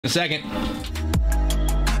A second.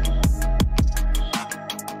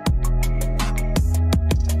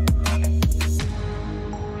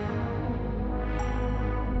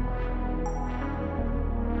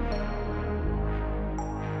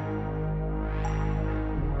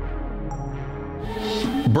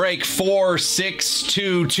 Break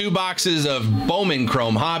 462, 2 boxes of Bowman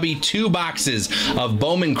Chrome Hobby, 2 boxes of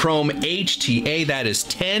Bowman Chrome HTA. That is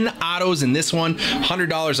 10 autos in this one,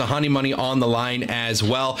 $100 of honey money on the line as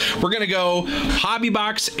well. We're gonna go Hobby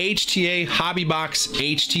Box HTA, Hobby Box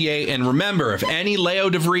HTA, and remember, if any Leo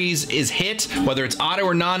DeVries is hit, whether it's auto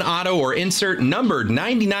or non-auto or insert numbered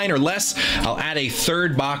 99 or less, I'll add a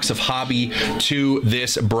 3rd box of Hobby to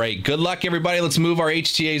this break. Good luck, everybody. Let's move our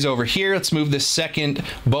HTAs over here. Let's move this second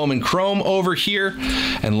Bowman Chrome over here,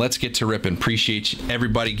 and let's get to ripping. Appreciate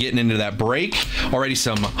everybody getting into that break. Already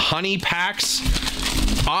some honey packs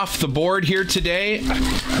off the board here today.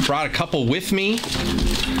 I brought a couple with me.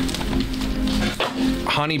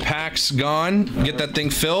 Honey packs gone. Get that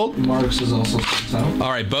thing filled. Marks is also sent out.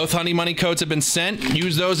 All right, both honey money codes have been sent.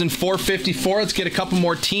 Use those in 454. Let's get a couple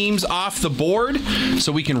more teams off the board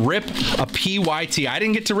so we can rip a PYT. I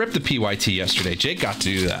didn't get to rip the PYT yesterday. Jake got to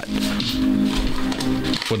do that.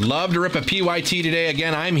 Would love to rip a PYT today.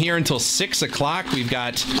 Again, I'm here until 6 o'clock. We've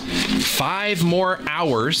got 5 more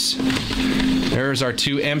hours. There's our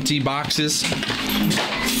 2 empty boxes.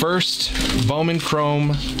 First, Bowman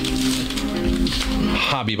Chrome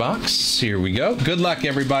Hobby Box. Here we go. Good luck,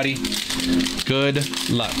 everybody. Good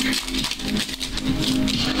luck.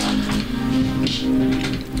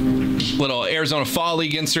 Little Arizona Fall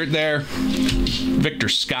League insert there. Victor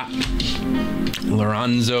Scott.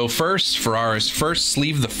 Lorenzo first, Ferraris first.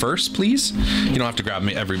 Sleeve the first, please. You don't have to grab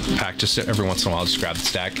me every pack, just every once in a while, just grab the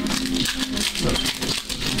stack.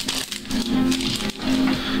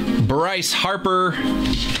 Bryce Harper,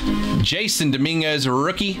 Jason Dominguez,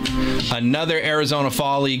 rookie. Another Arizona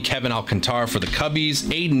Fall League, Kevin Alcantara for the Cubbies,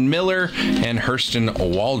 Aiden Miller, and Hurston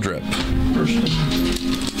Waldrop.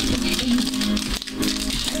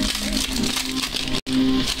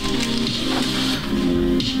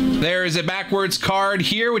 There is a backwards card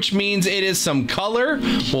here, which means it is some color.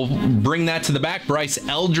 We'll bring that to the back. Bryce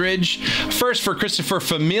Eldridge. First for Christopher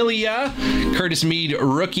Familia. Curtis Mead,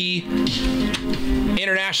 rookie.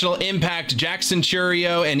 International Impact, Jackson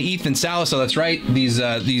Churio and Ethan Salas. So that's right. These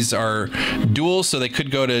are duals, so they could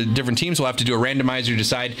go to different teams. We'll have to do a randomizer to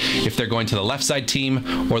decide if they're going to the left side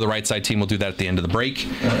team or the right side team. We'll do that at the end of the break.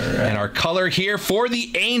 Right. And our color here for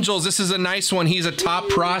the Angels. This is a nice one. He's a top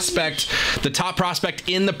prospect. The top prospect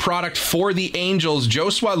in the product for the Angels.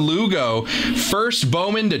 Joshua Lugo. First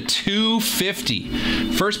Bowman to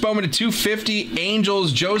 250. First Bowman to 250.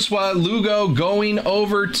 Angels. Joshua Lugo going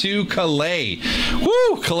over to Calais.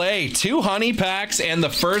 Woo, Calais, 2 honey packs and the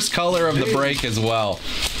first color of the break as well.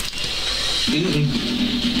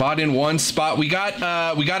 Bought in one spot. We got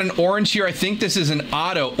an orange here. I think this is an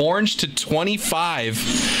auto. Orange to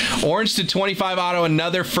 25. Orange to 25 auto.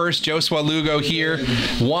 Another first Joshua Lugo here.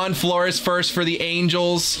 Juan Flores first for the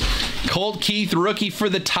Angels. Colt Keith, rookie for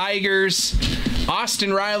the Tigers.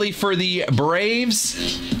 Austin Riley for the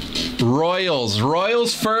Braves.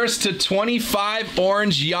 Royals first to 25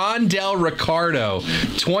 orange, Yandel Ricardo.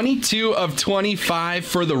 22 of 25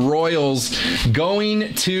 for the Royals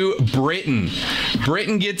going to Britain.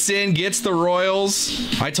 Britain gets in, gets the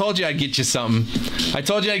Royals. I told you I'd get you something.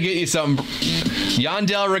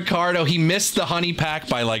 Yandel Ricardo, he missed the honey pack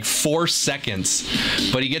by like 4 seconds,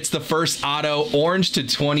 but he gets the first auto, orange to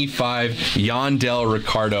 25, Yandel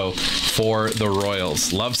Ricardo for the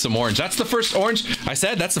Royals. Love some orange. That's the first orange. I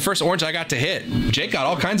said that's the first orange I got to hit. Jake got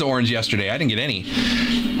all kinds of orange yesterday. I didn't get any.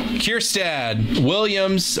 Kierstad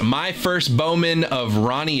Williams, my first Bowman of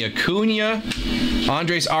Ronnie Acuna.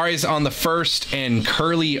 Andres Arias on the first, and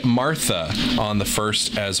Curly Martha on the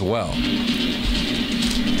first as well.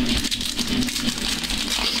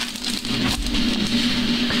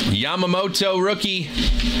 Yamamoto rookie.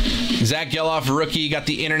 Zach Geloff rookie. Got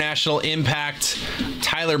the International Impact.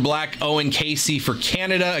 Tyler Black, Owen Casey for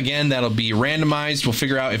Canada. Again, that'll be randomized. We'll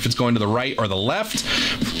figure out if it's going to the right or the left.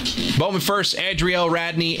 Bowman first, Adriel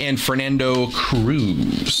Radney and Fernando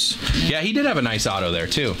Cruz. Yeah, he did have a nice auto there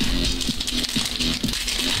too.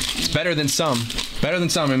 It's better than some. Better than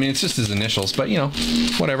some. I mean, it's just his initials, but you know,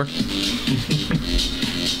 whatever.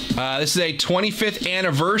 This is a 25th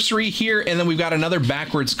anniversary here, and then we've got another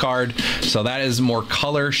backwards card, so that is more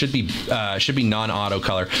color. Should be non-auto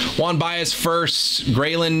color. Juan Baez first,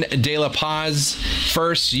 Graylin De La Paz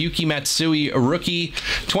first, Yuki Matsui rookie.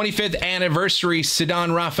 25th anniversary,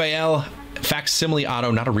 Sidan Rafael facsimile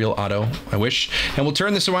auto, not a real auto, I wish. And we'll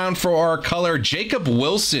turn this around for our color. Jacob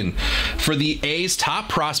Wilson for the A's, top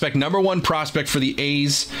prospect, #1 prospect for the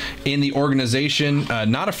A's in the organization.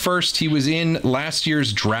 Not a first. He was in last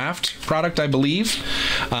year's draft product, I believe.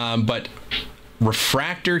 But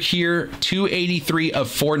refractor here, 283 of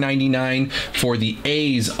 499 for the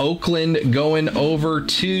A's. Oakland going over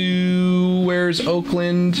to, where's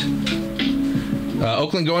Oakland?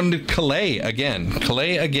 Oakland going to Calais again.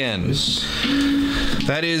 Calais again.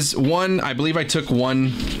 That is one, I believe I took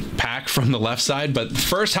one pack from the left side, but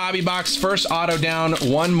first hobby box, first auto down,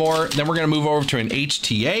 one more. Then we're going to move over to an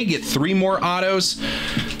HTA, get 3 more autos.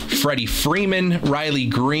 Freddie Freeman, Riley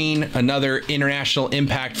Green, another international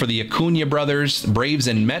impact for the Acuna brothers, Braves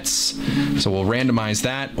and Mets. So we'll randomize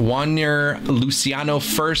that. Juaner Luciano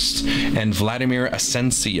first, and Vladimir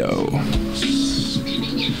Asensio.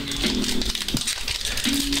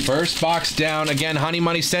 First box down. Again, Honey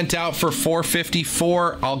Money sent out for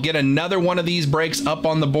 $4.54. I'll get another one of these breaks up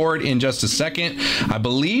on the board in just a second. I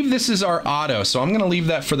believe this is our auto, so I'm going to leave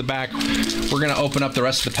that for the back. We're going to open up the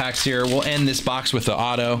rest of the packs here. We'll end this box with the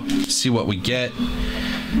auto, see what we get.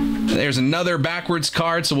 There's another backwards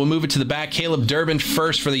card, so we'll move it to the back. Caleb Durbin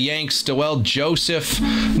first for the Yanks. Stowell Joseph.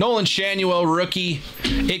 Nolan Shanuel, rookie.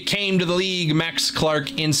 It came to the league. Max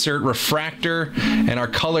Clark, insert refractor. And our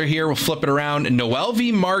color here, we'll flip it around.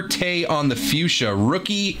 Noelvi Marte on the fuchsia.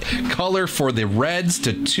 Rookie color for the Reds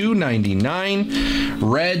to $2.99.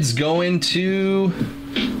 Reds going to...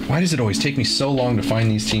 Why does it always take me so long to find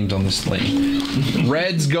these teams on this thing?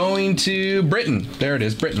 Reds going to Britain. There it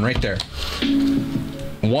is, Britain, right there.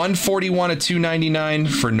 141 of 299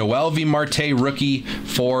 for Noelvi Marte, rookie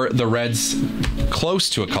for the Reds.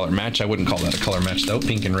 Close to a color match. I wouldn't call that a color match, though.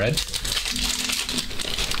 Pink and red.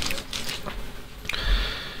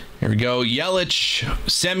 Here we go. Yelich,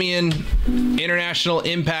 Semien, International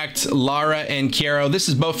Impact, Lara, and Chiaro. This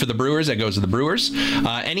is both for the Brewers. That goes to the Brewers.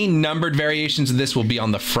 Any numbered variations of this will be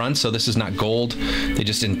on the front, so this is not gold. They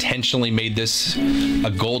just intentionally made this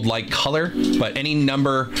a gold-like color, but any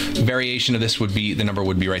number variation of this would be, the number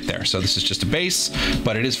would be right there. So this is just a base,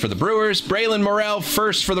 but it is for the Brewers. Braylon Morrell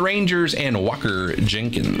first for the Rangers, and Walker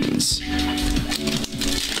Jenkins.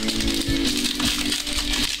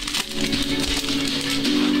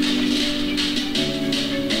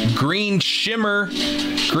 Green Shimmer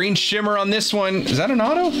on this one. Is that an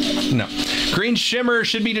auto? No. Green Shimmer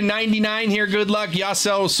should be to 99 here. Good luck.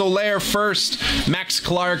 Yasel Soler first. Max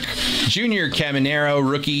Clark, Junior Caminero,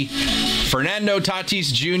 rookie. Fernando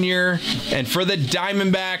Tatis Jr. And for the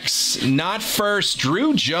Diamondbacks, not first,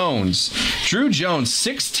 Drew Jones. Drew Jones,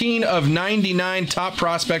 16 of 99, top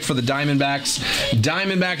prospect for the Diamondbacks.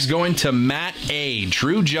 Diamondbacks going to Matt A.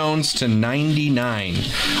 Drew Jones to 99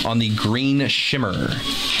 on the Green Shimmer.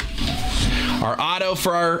 Our auto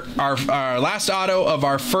for our last auto of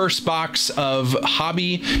our first box of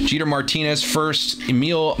hobby. Jeter Martinez first,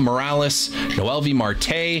 Emil Morales, Noelvi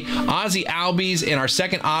Marte, Ozzy Albies in our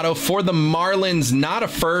second auto for the Marlins, not a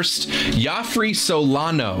first, Yafri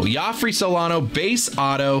Solano. Yafri Solano base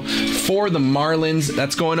auto for the Marlins.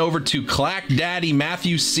 That's going over to Clack Daddy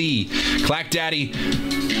Matthew C. Clack Daddy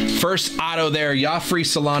first auto there, Yafri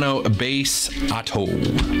Solano base auto.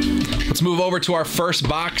 Let's move over to our first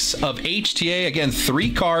box of HTA. Again,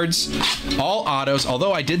 3 cards, all autos,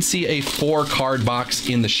 although I did see a 4-card box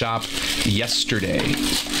in the shop yesterday.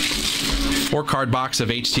 4-card box of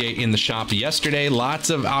HTA in the shop yesterday. Lots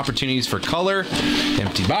of opportunities for color.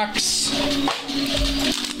 Empty box.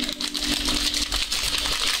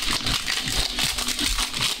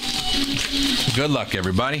 Good luck,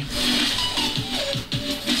 everybody.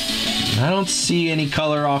 I don't see any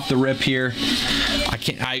color off the rip here.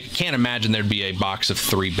 I can't imagine there'd be a box of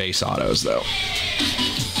 3 base autos, though.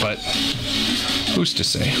 But who's to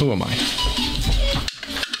say? Who am I?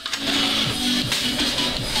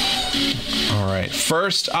 All right,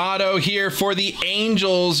 first auto here for the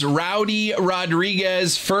Angels. Rowdy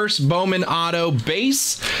Rodriguez, first Bowman auto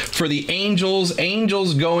base for the Angels.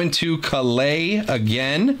 Angels going to Calais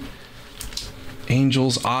again.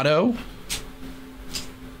 Angels auto.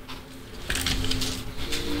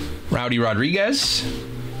 Rowdy Rodriguez.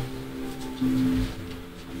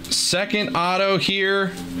 Second auto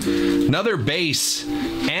here. Another base.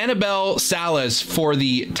 Annabelle Salas for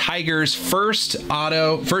the Tigers. First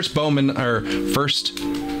auto, first Bowman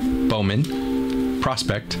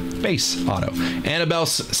prospect base auto. Annabelle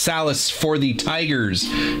Salas for the Tigers.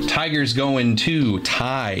 Tigers going to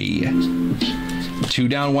tie. 2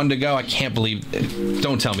 down, 1 to go. I can't believe it.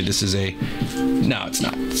 Don't tell me this is a... No, it's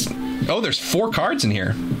not. Oh, there's 4 cards in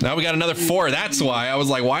here. Now we got another 4. That's why. I was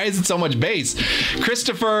like, why is it so much base?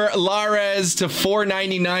 Christopher Lares to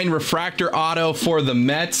 499 refractor auto for the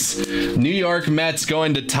Mets. New York Mets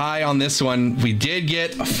going to tie on this one. We did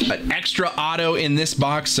get an extra auto in this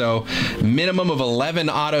box, so minimum of 11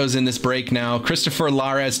 autos in this break now. Christopher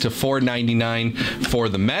Lares to 499 for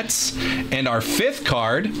the Mets. And our 4th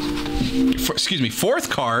card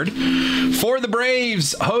for the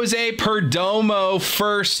Braves, Jose Perdomo,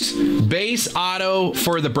 first base auto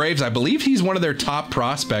for the Braves. I believe he's one of their top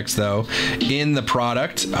prospects, though, in the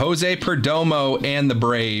product. Jose Perdomo and the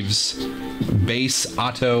Braves. Base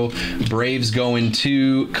auto. Braves going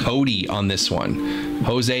to Cody on this one.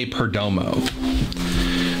 Jose Perdomo.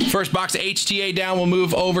 First box of HTA down. We'll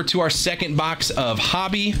move over to our second box of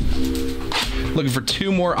Hobby. Looking for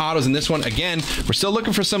 2 more autos in this one. Again, we're still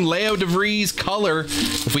looking for some Leo DeVries color.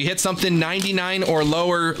 If we hit something 99 or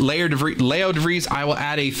lower Leo DeVries, I will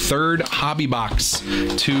add a 3rd hobby box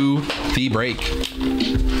to the break.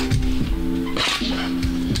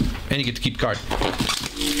 And you get to keep the card.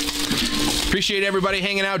 Appreciate everybody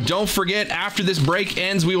hanging out. Don't forget, after this break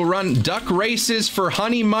ends, we will run duck races for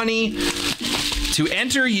Honey Money. To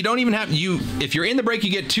enter, you don't even have, if you're in the break,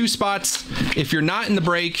 you get 2 spots. If you're not in the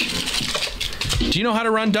break, do you know how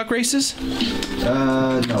to run duck races?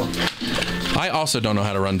 No. I also don't know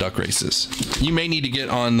how to run duck races. You may need to get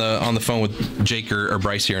on the phone with Jake or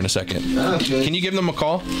Bryce here in a second. Okay. Can you give them a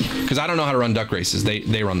call? Because I don't know how to run duck races.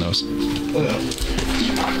 They run those.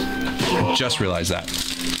 I just realized that.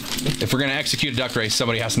 If we're going to execute a duck race,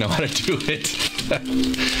 somebody has to know how to do it.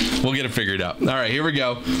 We'll get it figured out. All right, here we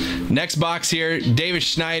go. Next box here, Davis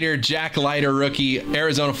Schneider, Jack Leiter rookie,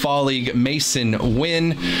 Arizona Fall League, Mason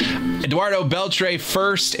Wynn, Eduardo Beltre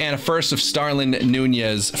first, and a first of Starlin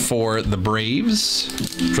Nunez for the Braves.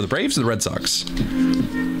 For the Braves or the Red Sox?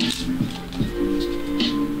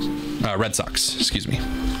 Red Sox, excuse me.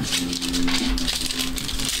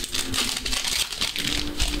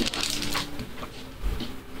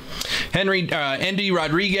 Andy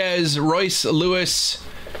Rodriguez, Royce Lewis,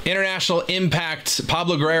 International Impact,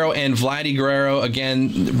 Pablo Guerrero, and Vladdy Guerrero.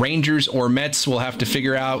 Again, Rangers or Mets will have to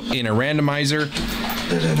figure out in a randomizer.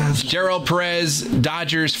 Gerald Perez,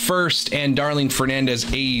 Dodgers first, and Darlene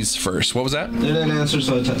Fernandez, A's first. What was that? They didn't answer,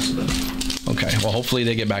 so I tested them. Okay, well, hopefully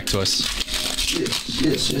they get back to us.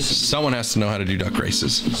 Yes. Someone has to know how to do duck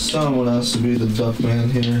races. Someone has to be the duck man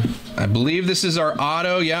here. I believe this is our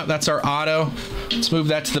auto. Yeah, that's our auto. Let's move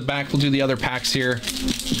that to the back. We'll do the other packs here.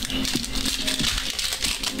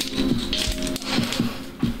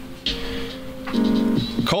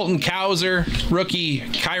 Colton Cowser, rookie.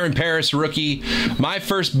 Kyron Paris, rookie. My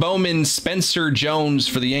first Bowman Spencer Jones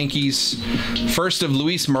for the Yankees. First of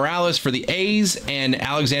Luis Morales for the A's, and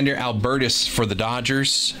Alexander Albertus for the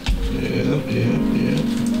Dodgers. Yep.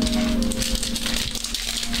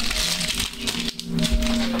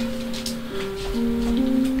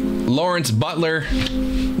 Lawrence Butler,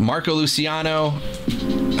 Marco Luciano,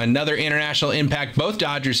 another international impact. Both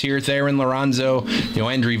Dodgers here. Theron Lorenzo,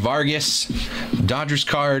 Yoandry Vargas, Dodgers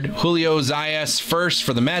card. Julio Zayas first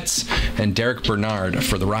for the Mets, and Derek Bernard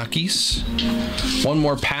for the Rockies. One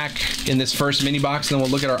more pack in this first mini box, and then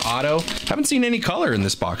we'll look at our auto. Haven't seen any color in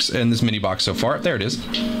this box, in this mini box so far. There it is.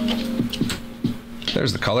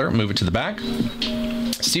 There's the color. Move it to the back.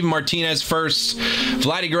 Steven Martinez first,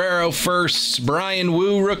 Vladdy Guerrero first, Brian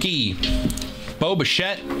Wu rookie, Bo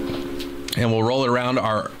Bichette, and we'll roll it around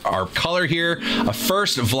our color here. A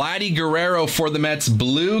first Vladdy Guerrero for the Mets,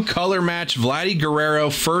 blue color match, Vladdy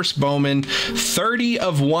Guerrero, first Bowman, 30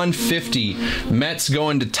 of 150. Mets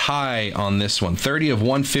going to tie on this one, 30 of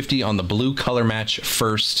 150 on the blue color match,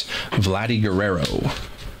 first Vladdy Guerrero.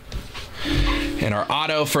 And our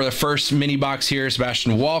auto for the first mini box here,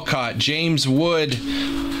 Sebastian Walcott, James Wood,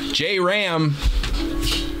 J. Ram,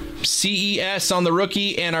 CES on the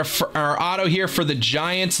rookie, and our auto here for the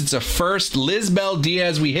Giants. It's a first, Lisbel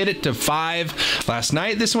Diaz. We hit it to 5 last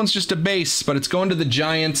night. This one's just a base, but it's going to the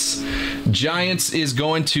Giants. Giants is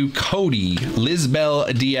going to Cody. Lisbel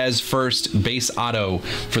Diaz first, base auto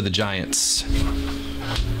for the Giants.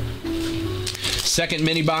 Second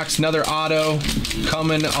mini box, another auto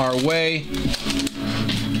coming our way.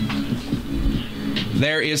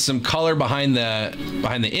 There is some color behind the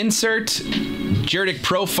insert. Jurdick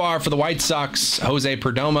Profar for the White Sox, Jose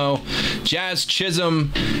Perdomo. Jazz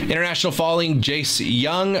Chisholm, International Falling, Jace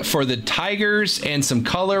Young for the Tigers, and some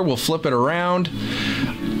color. We'll flip it around.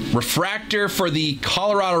 Refractor for the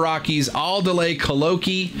Colorado Rockies, Aldale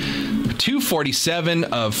Coloki. 247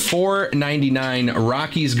 of 499.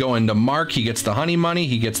 Rockies going to Mark. He gets the honey money.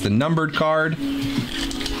 He gets the numbered card.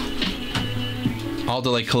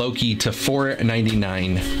 Aldele Coloki to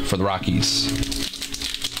 $4.99 for the Rockies.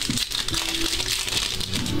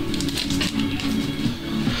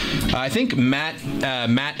 I think Matt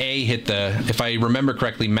A hit the, if I remember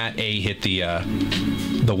correctly, Matt A hit the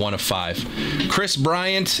 1 of 5. Chris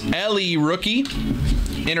Bryant, Ellie rookie.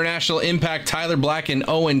 International Impact, Tyler Black and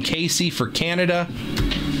Owen Casey for Canada.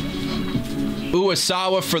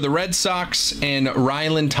 Uesawa for the Red Sox, and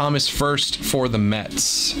Rylan Thomas first for the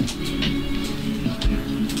Mets.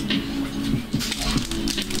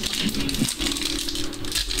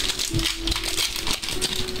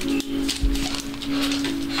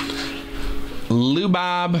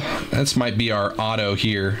 Lubob, this might be our auto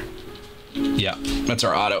here. Yeah, that's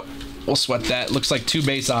our auto. We'll sweat that. Looks like 2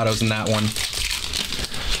 base autos in that one.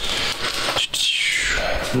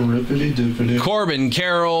 Corbin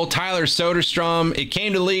Carroll, Tyler Soderstrom. It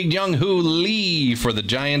came to the league. Young-Hoo Lee for the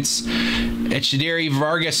Giants. Echideri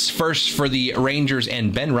Vargas first for the Rangers,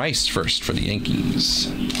 and Ben Rice first for the Yankees.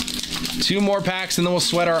 2 more packs, and then we'll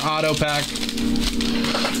sweat our auto pack.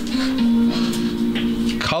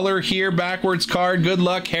 Color here, backwards card. Good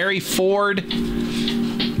luck. Harry Ford,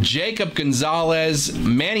 Jacob Gonzalez,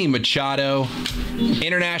 Manny Machado.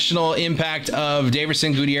 International Impact of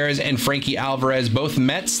Daverson Gutierrez and Frankie Alvarez, both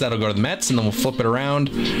Mets. That'll go to the Mets, and then we'll flip it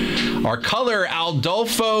around. Our color,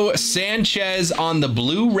 Adolfo Sanchez on the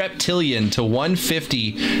blue Reptilian to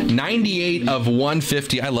 150. 98 of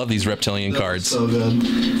 150. I love these Reptilian cards. So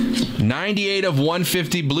good. 98 of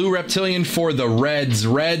 150 blue Reptilian for the Reds.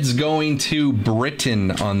 Reds going to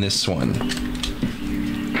Britain on this one.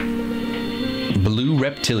 Blue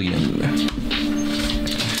Reptilian.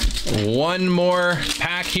 1 more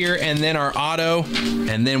pack here, and then our auto,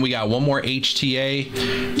 and then we got 1 more HTA.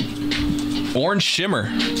 Orange Shimmer.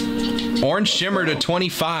 Orange Shimmer to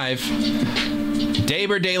 25.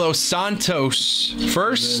 Daber de los Santos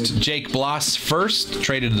first. Jake Bloss first.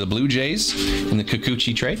 Traded to the Blue Jays in the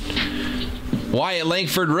Kikuchi trade. Wyatt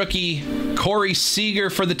Langford rookie. Corey Seager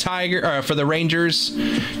for the for the Rangers,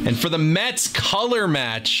 and for the Mets color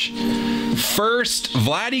match. First,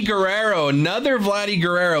 Vladdy Guerrero, another Vladdy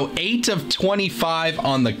Guerrero, 8 of 25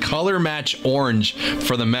 on the color match orange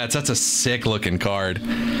for the Mets. That's a sick looking card.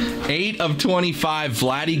 8 of 25,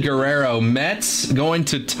 Vladdy Guerrero. Mets going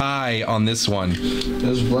to tie on this one.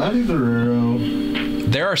 There's Vladdy Guerrero.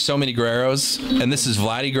 There are so many Guerreros, and this is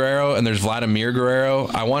Vladdy Guerrero, and there's Vladimir Guerrero.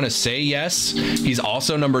 I want to say yes. He's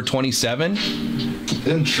also number 27.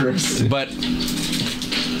 Interesting. But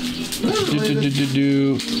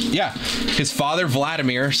yeah, his father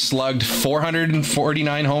Vladimir slugged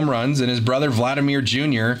 449 home runs, and his brother Vladimir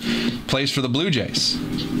Jr. plays for the Blue Jays,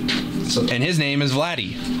 and his name is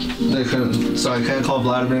Vladdy. So I can't call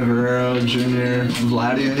Vladimir Guerrero Jr.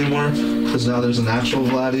 Vladdy anymore, because now there's an actual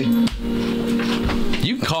Vladdy.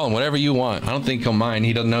 You can call him whatever you want. I don't think he'll mind.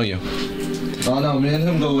 He doesn't know you. Oh no, me and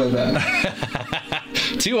him go way back.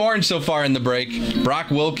 2 orange so far in the break. Brock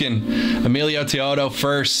Wilken, Emilio Teodo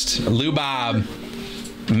first, Lubob,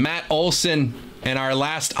 Matt Olson, and our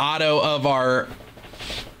last auto of our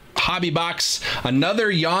hobby box,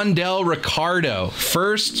 another Yandel Ricardo.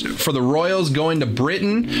 First for the Royals going to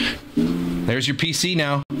Britain. There's your PC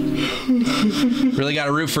now. Really got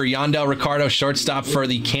to root for Yandel Ricardo, shortstop for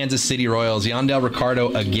the Kansas City Royals. Yandel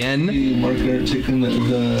Ricardo again. Mark there taking the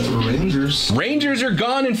Rangers. Rangers are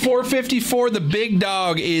gone in 454. The big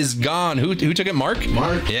dog is gone. Who took it? Mark?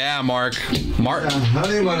 Mark. Yeah, Mark. Mark.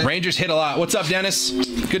 Yeah, Rangers hit a lot. What's up, Dennis?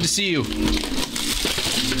 Good to see you.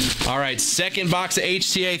 All right, second box of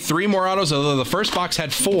HTA. 3 more autos, although the first box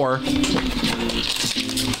had 4.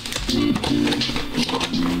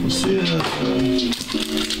 Let's see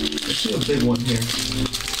a big one here.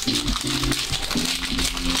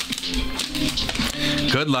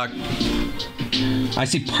 Good luck. I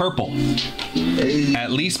see purple. Hey.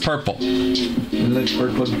 At least purple. I like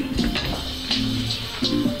purple.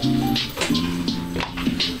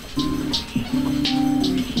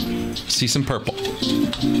 See some purple.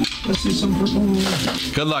 I see some purple.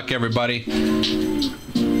 Good luck, everybody.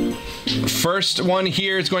 First one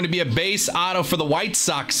here is going to be a base auto for the White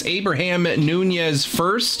Sox. Abraham Nunez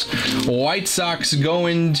first. White Sox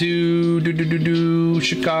going to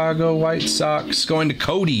Chicago White Sox going to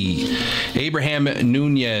Cody. Abraham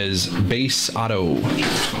Nunez base auto.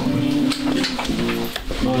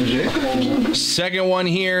 Second one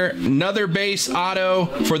here, another base auto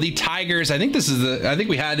for the Tigers. I think this is I think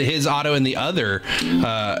we had his auto in the other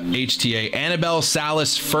HTA. Annabelle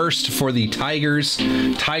Salas first for the Tigers.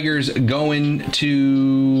 Tigers going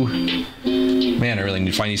to, man, I really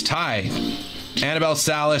need to find these. Annabelle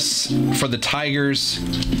Salas for the Tigers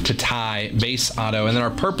to tie, base auto. And then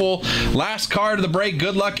our purple, last card of the break.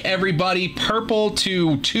 Good luck, everybody. Purple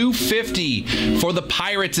to 250 for the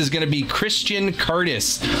Pirates is going to be Christian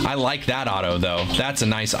Curtis. I like that auto, though. That's a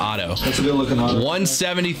nice auto. That's a good looking auto.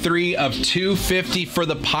 173 of 250 for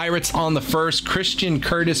the Pirates on the first. Christian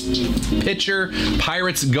Curtis pitcher.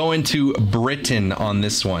 Pirates going to Britain on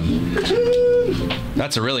this one.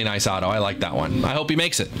 That's a really nice auto. I like that one. I hope he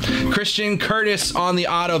makes it. Christian Curtis on the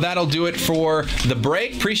auto. That'll do it for the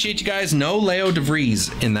break. Appreciate you guys. No Leo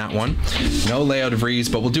DeVries in that one. No Leo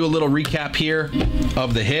DeVries, but we'll do a little recap here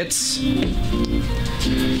of the hits.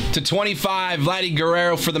 To 25, Vladdy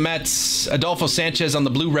Guerrero for the Mets. Adolfo Sanchez on the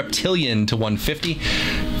blue Reptilian to 150.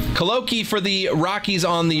 Coloki for the Rockies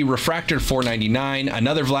on the refractor 499.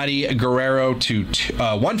 Another Vladdy Guerrero to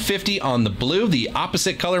 150 on the blue, the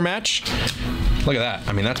opposite color match. Look at that.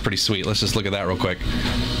 I mean, that's pretty sweet. Let's just look at that real quick.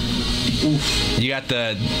 Oof. You got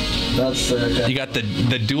the That's you got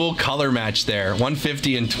the dual color match there.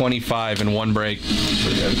 150 and 25 in one break.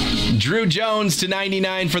 Drew Jones to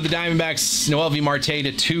 99 for the Diamondbacks. Noel V. Marte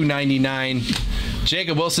to 299.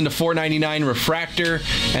 Jacob Wilson to 499 refractor,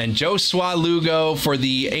 and Joshua Lugo for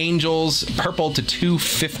the Angels, purple to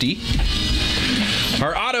 250.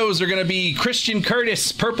 Our autos are going to be Christian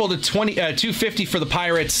Curtis, purple to 250 for the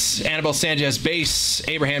Pirates. Annabelle Sanchez base.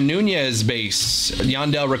 Abraham Nunez base.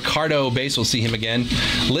 Yandel Ricardo base. We'll see him again.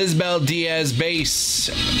 Lisbel Diaz base.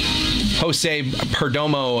 Jose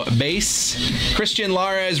Perdomo base. Christian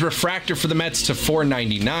Lares refractor for the Mets to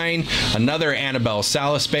 499. Another Annabelle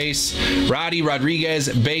Salas base. Roddy Rodriguez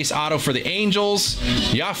base auto for the Angels.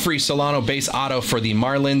 Joffrey Solano base auto for the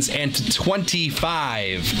Marlins. And to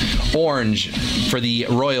 25 orange for the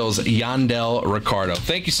Royals, Yandel Ricardo.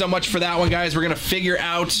 Thank you so much for that one, guys. We're going to figure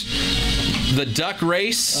out the duck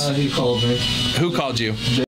race. He called me. Who called you?